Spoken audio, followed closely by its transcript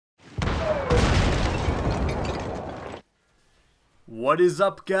What is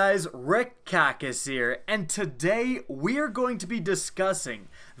up, guys? Rick Kakis here, and today we're going to be discussing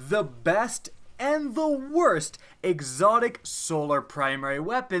the best and the worst exotic solar primary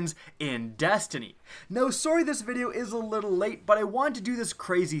weapons in Destiny. Now, sorry this video is a little late, but I wanted to do this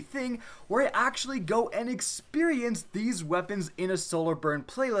crazy thing where I actually go and experience these weapons in a Solar Burn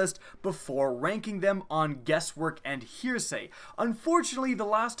playlist before ranking them on guesswork and hearsay. Unfortunately, the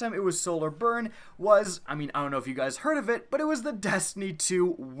last time it was Solar Burn was, I don't know if you guys heard of it, but it was the Destiny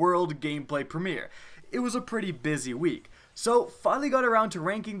 2 World Gameplay Premiere. It was a pretty busy week. So, finally got around to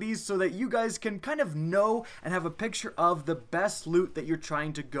ranking these so that you guys can kind of know and have a picture of the best loot that you're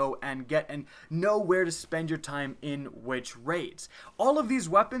trying to go and get and know where to spend your time in which raids. All of these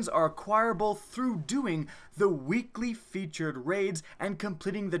weapons are acquirable through doing the weekly featured raids and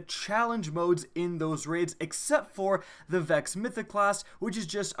completing the challenge modes in those raids, except for the Vex Mythoclast, which is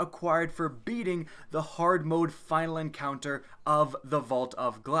just acquired for beating the hard mode final encounter of the Vault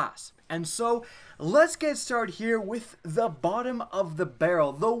of Glass. And so, let's get started here with the bottom of the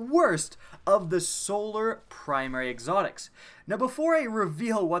barrel, the worst of the solar primary exotics. Now, before I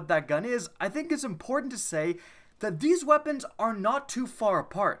reveal what that gun is, I think it's important to say that these weapons are not too far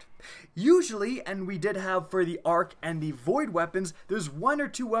apart. Usually, and we did have for the Arc and the Void weapons, there's one or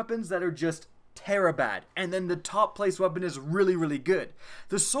two weapons that are just Terabad, and then the top place weapon is really good.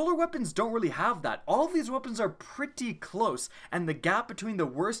 The solar weapons don't really have that. All of these weapons are pretty close, and the gap between the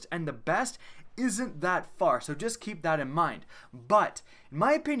worst and the best isn't that far, so just keep that in mind. But, in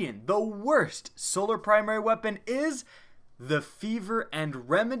my opinion, the worst solar primary weapon is the Fever and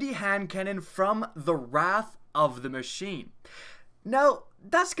Remedy hand cannon from the Wrath of the Machine. Now,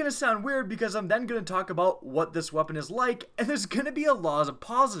 that's going to sound weird because I'm then going to talk about what this weapon is like, and there's going to be a lot of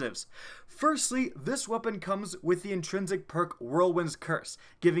positives. Firstly, this weapon comes with the intrinsic perk Whirlwind's Curse,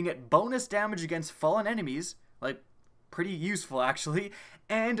 giving it bonus damage against fallen enemies, like pretty useful actually,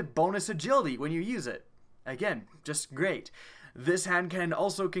 and bonus agility when you use it. Again, just great. This hand cannon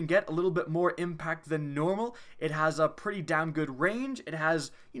also can get a little bit more impact than normal. It has a pretty damn good range. It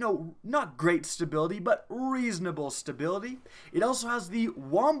has, not great stability, but reasonable stability. It also has the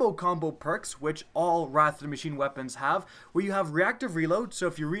Wombo Combo perks, which all Wrath of the Machine weapons have, where you have reactive reload, so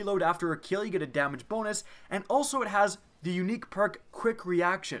if you reload after a kill, you get a damage bonus, and also it has the unique perk Quick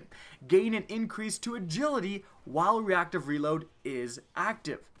Reaction. Gain an increase to agility while reactive reload is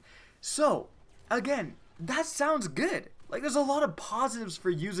active. So, again, that sounds good. Like, there's a lot of positives for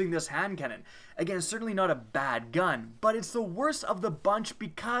using this hand cannon. Again, it's certainly not a bad gun, but it's the worst of the bunch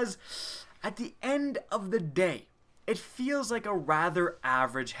because at the end of the day, it feels like a rather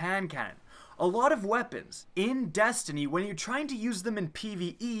average hand cannon. A lot of weapons in Destiny, when you're trying to use them in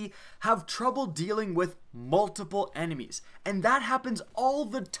PvE, have trouble dealing with multiple enemies. And that happens all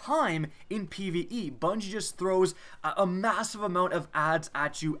the time in PvE. Bungie just throws a massive amount of adds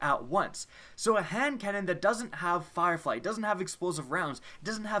at you at once. So a hand cannon that doesn't have Firefly, doesn't have explosive rounds,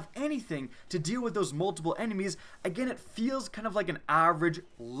 doesn't have anything to deal with those multiple enemies, again, it feels kind of like an average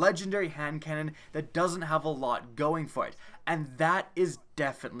legendary hand cannon that doesn't have a lot going for it. And that is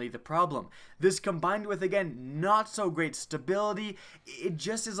definitely the problem. This combined with, again, not so great stability, it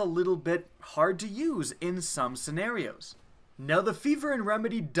just is a little bit hard to use in some scenarios. Now, the Fever and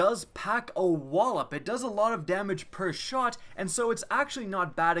Remedy does pack a wallop. It does a lot of damage per shot, and so it's actually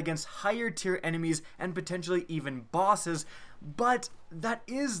not bad against higher tier enemies and potentially even bosses, but that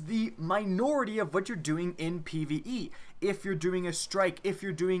is the minority of what you're doing in PvE. If you're doing a strike, if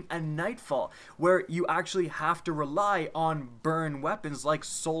you're doing a Nightfall, where you actually have to rely on burn weapons like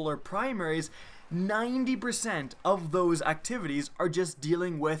solar primaries, 90% of those activities are just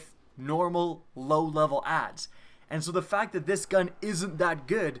dealing with normal low-level adds. And so the fact that this gun isn't that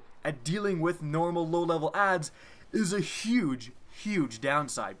good at dealing with normal low-level adds is a huge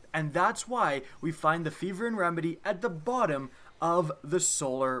downside. And that's why we find the Fever and Remedy at the bottom of the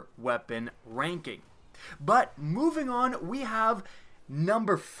solar weapon ranking. But moving on, we have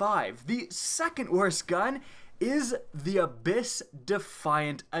number 5. The second worst gun is the Abyss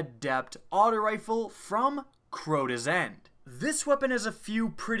Defiant Adept auto rifle from Crota's End. This weapon has a few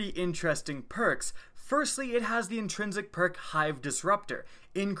pretty interesting perks. Firstly, it has the intrinsic perk Hive Disruptor,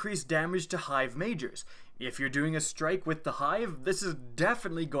 increased damage to Hive Majors. If you're doing a strike with the Hive, this is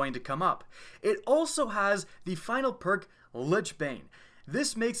definitely going to come up. It also has the final perk Lich Bane.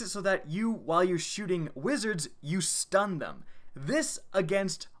 This makes it so that while you're shooting wizards, you stun them. This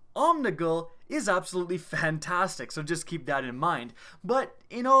against Omnigul is absolutely fantastic, so just keep that in mind. But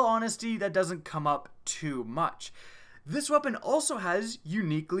in all honesty, that doesn't come up too much. This weapon also has,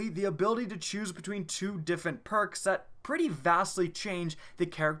 uniquely, the ability to choose between two different perks that pretty vastly change the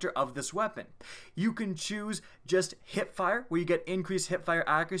character of this weapon. You can choose just hipfire, where you get increased hipfire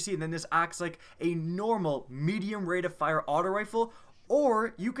accuracy, and then this acts like a normal medium rate of fire auto rifle.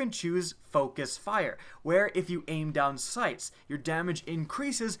 Or you can choose focus fire, where if you aim down sights, your damage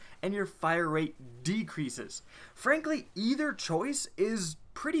increases and your fire rate decreases. Frankly, either choice is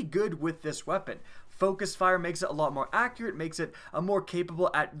pretty good with this weapon. Focus fire makes it a lot more accurate, makes it more capable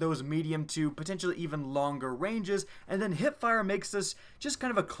at those medium to potentially even longer ranges, and then hipfire makes this just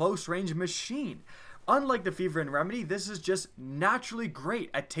kind of a close range machine. Unlike the Fever and Remedy, this is just naturally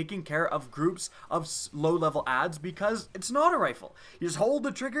great at taking care of groups of low-level adds because it's not a rifle. You just hold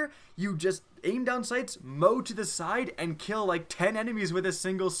the trigger, you just aim down sights, mow to the side, and kill like 10 enemies with a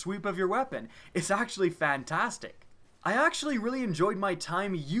single sweep of your weapon. It's actually fantastic. I actually really enjoyed my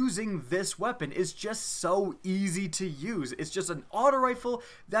time using this weapon. It's just so easy to use. It's just an auto rifle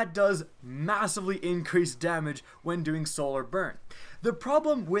that does massively increased damage when doing Solar Burn. The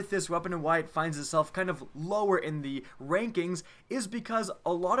problem with this weapon and why it finds itself kind of lower in the rankings is because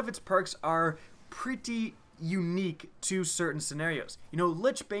a lot of its perks are pretty unique to certain scenarios. You know,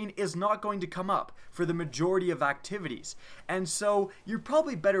 Lichbane is not going to come up for the majority of activities, and so you're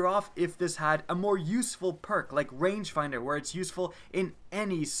probably better off if this had a more useful perk like Rangefinder, where it's useful in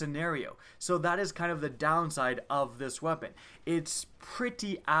any scenario. So that is kind of the downside of this weapon. It's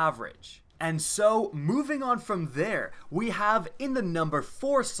pretty average. And so, moving on from there, we have in the number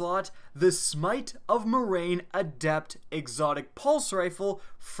 4 slot, the Smite of Merain Adept Exotic Pulse Rifle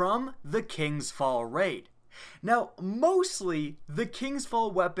from the King's Fall raid. Now, mostly, the King's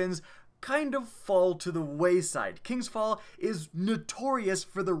Fall weapons kind of fall to the wayside. King's Fall is notorious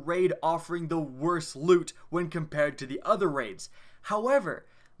for the raid offering the worst loot when compared to the other raids. However,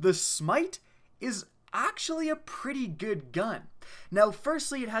 the Smite is actually a pretty good gun. Now,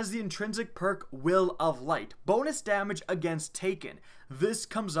 firstly, it has the intrinsic perk Will of Light, bonus damage against Taken. This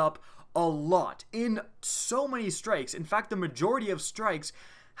comes up a lot in so many strikes. In fact, the majority of strikes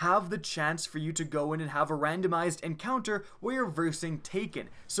have the chance for you to go in and have a randomized encounter where you're versing Taken.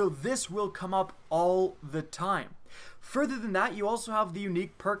 So this will come up all the time. Further than that, you also have the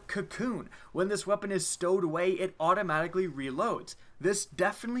unique perk Cocoon. When this weapon is stowed away, it automatically reloads. This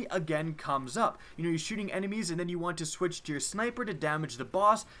definitely again comes up. You know, you're shooting enemies and then you want to switch to your sniper to damage the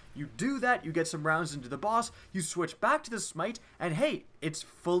boss. You do that, you get some rounds into the boss, you switch back to the Smite, and hey, it's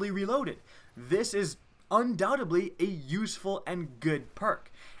fully reloaded. This is undoubtedly a useful and good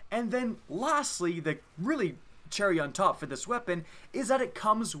perk. And then lastly, the really cherry on top for this weapon is that it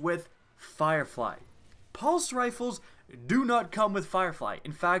comes with Firefly. Pulse rifles do not come with Firefly.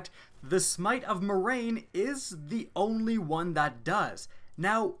 In fact, the Smite of Merain is the only one that does.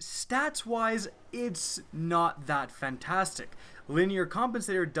 Now, stats-wise, it's not that fantastic. Linear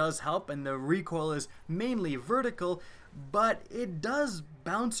compensator does help and the recoil is mainly vertical, but it does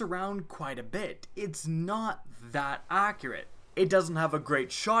bounce around quite a bit. It's not that accurate. It doesn't have a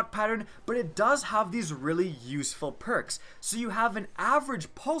great shot pattern, but it does have these really useful perks. So you have an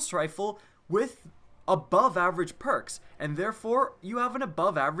average pulse rifle with above average perks, and therefore you have an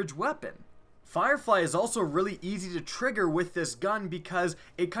above average weapon. Firefly is also really easy to trigger with this gun because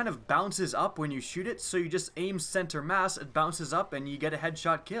it kind of bounces up when you shoot it, so you just aim center mass, it bounces up and you get a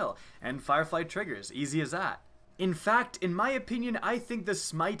headshot kill, and Firefly triggers, easy as that. In fact, in my opinion, I think the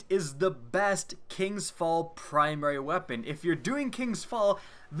Smite is the best King's Fall primary weapon. If you're doing King's Fall,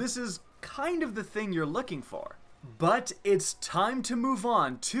 this is kind of the thing you're looking for. But it's time to move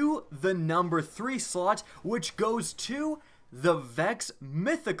on to the number 3 slot, which goes to the Vex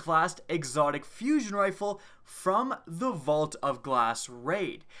Mythoclast Exotic Fusion Rifle from the Vault of Glass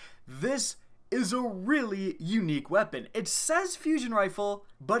raid. This is a really unique weapon. It says fusion rifle,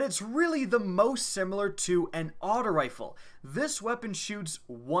 but it's really the most similar to an auto rifle. This weapon shoots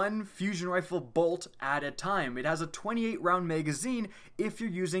one fusion rifle bolt at a time. It has a 28 round magazine if you're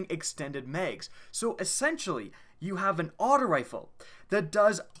using extended mags. So essentially, you have an auto rifle that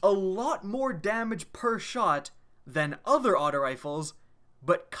does a lot more damage per shot than other auto rifles,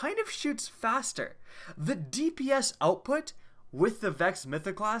 but kind of shoots faster. The DPS output with the Vex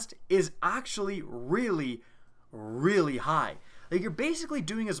Mythoclast is actually really high. Like, you're basically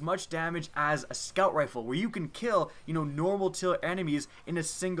doing as much damage as a scout rifle, where you can kill, normal tier enemies in a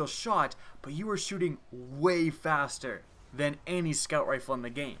single shot, but you are shooting way faster than any scout rifle in the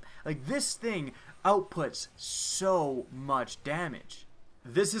game. Like, this thing outputs so much damage.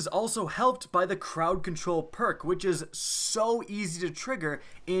 This is also helped by the crowd control perk, which is so easy to trigger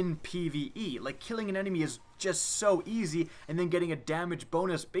in PvE. Like, killing an enemy is just so easy, and then getting a damage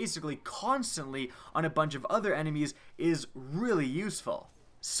bonus basically constantly on a bunch of other enemies is really useful.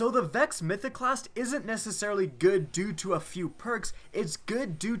 So the Vex Mythoclast isn't necessarily good due to a few perks, it's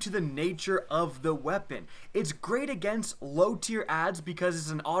good due to the nature of the weapon. It's great against low tier adds because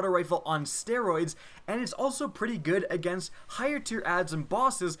it's an auto rifle on steroids, and it's also pretty good against higher tier adds and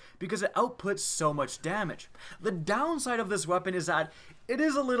bosses because it outputs so much damage. The downside of this weapon is that it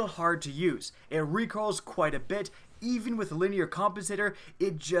is a little hard to use. It recalls quite a bit. Even with linear compensator,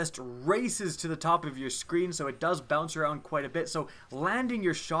 it just races to the top of your screen, so it does bounce around quite a bit. So landing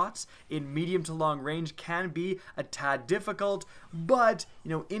your shots in medium to long range can be a tad difficult, but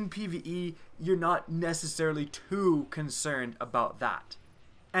in PvE, you're not necessarily too concerned about that.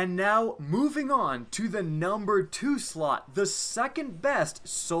 And now, moving on to the number 2 slot, the second best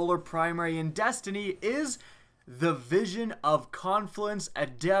solar primary in Destiny is the Vision of Confluence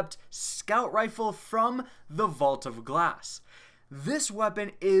Adept Scout Rifle from the Vault of Glass. This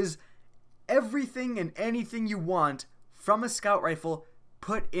weapon is everything and anything you want from a scout rifle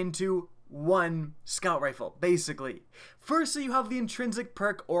put into one scout rifle, basically. Firstly, you have the intrinsic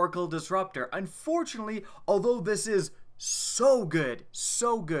perk Oracle Disruptor. Unfortunately, although this is so good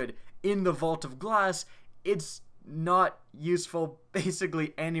in the Vault of Glass, it's not useful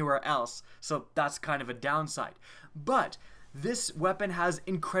basically anywhere else, so that's kind of a downside. But this weapon has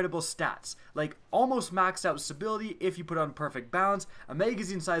incredible stats, like almost maxed out stability if you put on perfect balance, a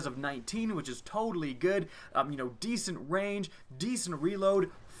magazine size of 19, which is totally good, decent range, decent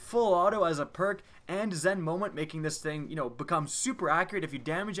reload, full auto as a perk, and Zen Moment, making this thing, become super accurate if you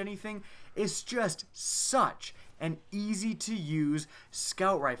damage anything. It's just such an easy to use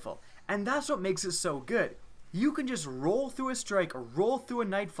scout rifle, and that's what makes it so good. You can just roll through a strike or roll through a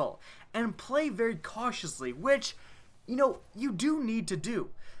Nightfall and play very cautiously, which, you do need to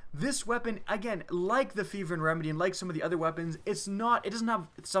do. This weapon, again, like the Fever and Remedy and like some of the other weapons, it doesn't have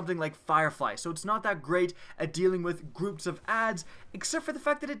something like Firefly, so it's not that great at dealing with groups of adds, except for the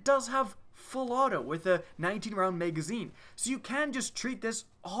fact that it does have full auto with a 19 round magazine. So you can just treat this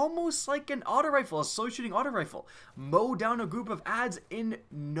almost like an auto rifle, a slow shooting auto rifle. Mow down a group of adds in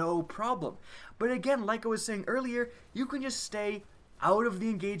no problem. But again, like I was saying earlier, you can just stay out of the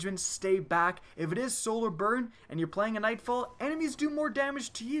engagement, stay back. If it is Solar Burn and you're playing a Nightfall, enemies do more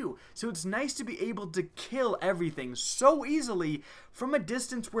damage to you. So it's nice to be able to kill everything so easily from a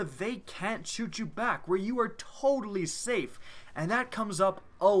distance where they can't shoot you back, where you are totally safe. And that comes up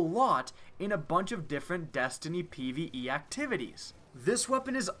a lot in a bunch of different Destiny PvE activities. This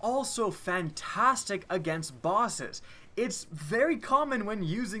weapon is also fantastic against bosses. It's very common when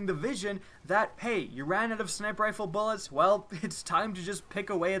using the Vision that, hey, you ran out of sniper rifle bullets, well, it's time to just pick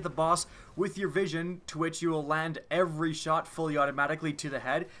away at the boss with your Vision, to which you will land every shot fully automatically to the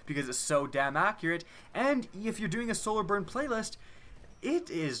head because it's so damn accurate. And if you're doing a Solar Burn playlist, it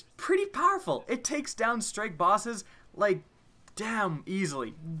is pretty powerful. It takes down strike bosses like damn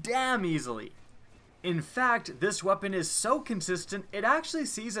easily. In fact, this weapon is so consistent, it actually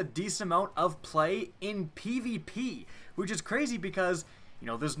sees a decent amount of play in PvP, which is crazy because,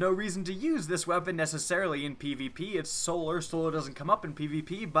 there's no reason to use this weapon necessarily in PvP. It's Solar doesn't come up in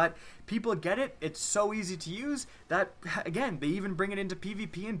PvP, but people get it. It's so easy to use that, again, they even bring it into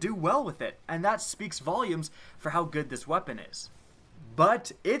PvP and do well with it, and that speaks volumes for how good this weapon is.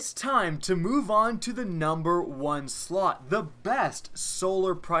 But it's time to move on to the number 1 slot. The best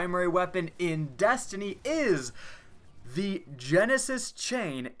solar primary weapon in Destiny is the Genesis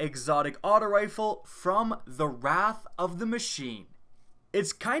Chain Exotic Auto Rifle from the Wrath of the Machine.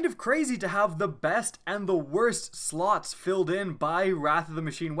 It's kind of crazy to have the best and the worst slots filled in by Wrath of the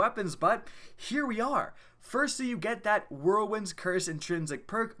Machine weapons, but here we are. Firstly, you get that Whirlwind's Curse intrinsic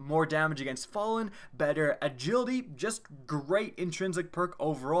perk, more damage against Fallen, better agility, just great intrinsic perk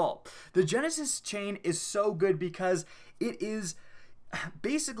overall. The Genesis Chain is so good because it is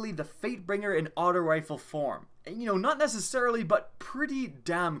basically the Fatebringer in auto rifle form. Not necessarily, but pretty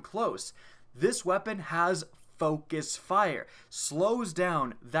damn close. This weapon has focus fire, slows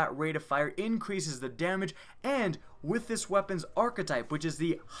down that rate of fire, increases the damage, and with this weapon's archetype, which is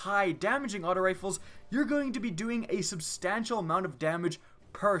the high damaging auto rifles, you're going to be doing a substantial amount of damage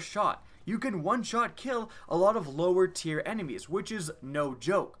per shot. You can one-shot kill a lot of lower tier enemies, which is no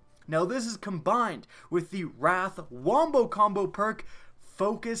joke. Now this is combined with the Wrath Wombo Combo perk,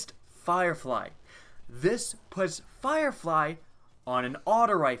 Focused Firefly. This puts Firefly on an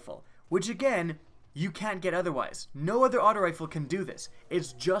auto rifle, which again, you can't get otherwise. No other auto rifle can do this.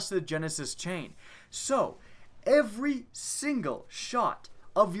 It's just the Genesis Chain. So, every single shot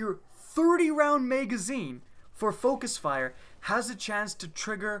of your 30-round magazine for focus fire has a chance to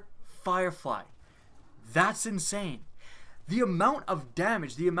trigger Firefly. That's insane. The amount of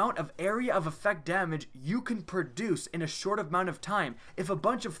damage, the amount of area of effect damage you can produce in a short amount of time if a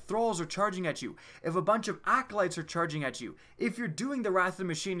bunch of thralls are charging at you, if a bunch of acolytes are charging at you, if you're doing the Wrath of the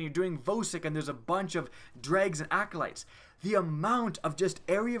Machine and you're doing Vosik and there's a bunch of dregs and acolytes, the amount of just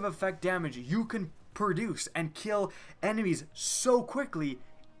area of effect damage you can produce and kill enemies so quickly,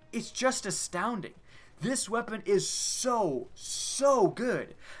 it's just astounding. This weapon is so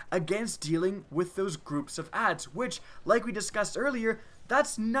good against dealing with those groups of ads, which, like we discussed earlier,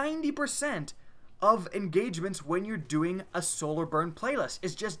 that's 90% of engagements when you're doing a Solar Burn playlist,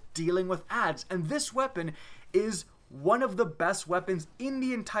 is just dealing with ads. And this weapon is one of the best weapons in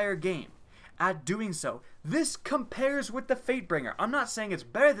the entire game at doing so. This compares with the Fatebringer. I'm not saying it's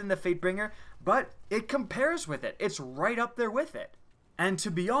better than the Fatebringer, but it compares with it. It's right up there with it. And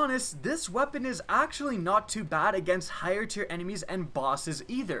to be honest, this weapon is actually not too bad against higher tier enemies and bosses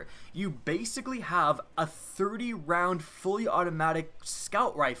either. You basically have a 30-round fully automatic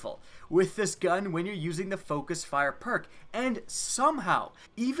scout rifle with this gun when you're using the focus fire perk. And somehow,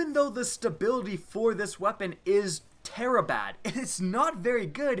 even though the stability for this weapon is terabad, it's not very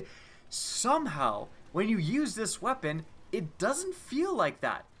good, somehow when you use this weapon, it doesn't feel like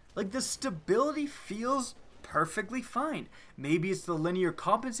that. Like, the stability feels perfectly fine. Maybe it's the linear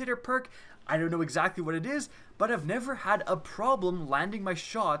compensator perk, I don't know exactly what it is, but I've never had a problem landing my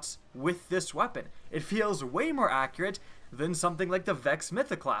shots with this weapon. It feels way more accurate than something like the Vex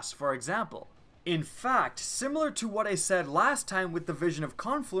Mythoclast, for example. In fact, similar to what I said last time with the Vision of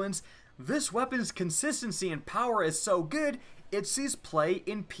Confluence, this weapon's consistency and power is so good, it sees play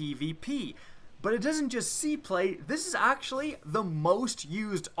in PvP. But it doesn't just see play, this is actually the most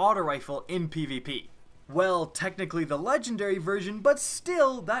used auto rifle in PvP. Well, technically the legendary version, but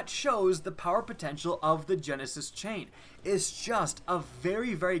still that shows the power potential of the Genesis chain. It's just a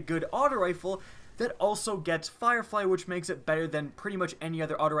very good auto rifle that also gets Firefly, which makes it better than pretty much any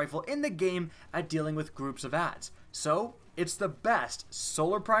other auto rifle in the game at dealing with groups of ads. So, it's the best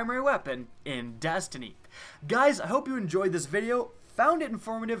solar primary weapon in Destiny. Guys, I hope you enjoyed this video, found it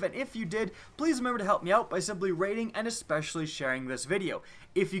informative, and if you did, please remember to help me out by simply rating and especially sharing this video.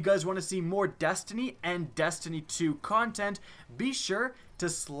 If you guys want to see more Destiny and Destiny 2 content, be sure to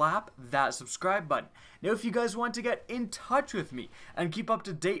slap that subscribe button. Now, if you guys want to get in touch with me and keep up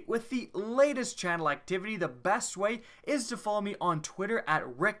to date with the latest channel activity, the best way is to follow me on Twitter at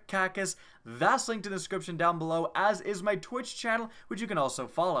RickCacus. That's linked in the description down below, as is my Twitch channel, which you can also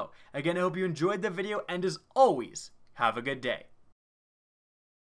follow. Again, I hope you enjoyed the video, and as always, have a good day.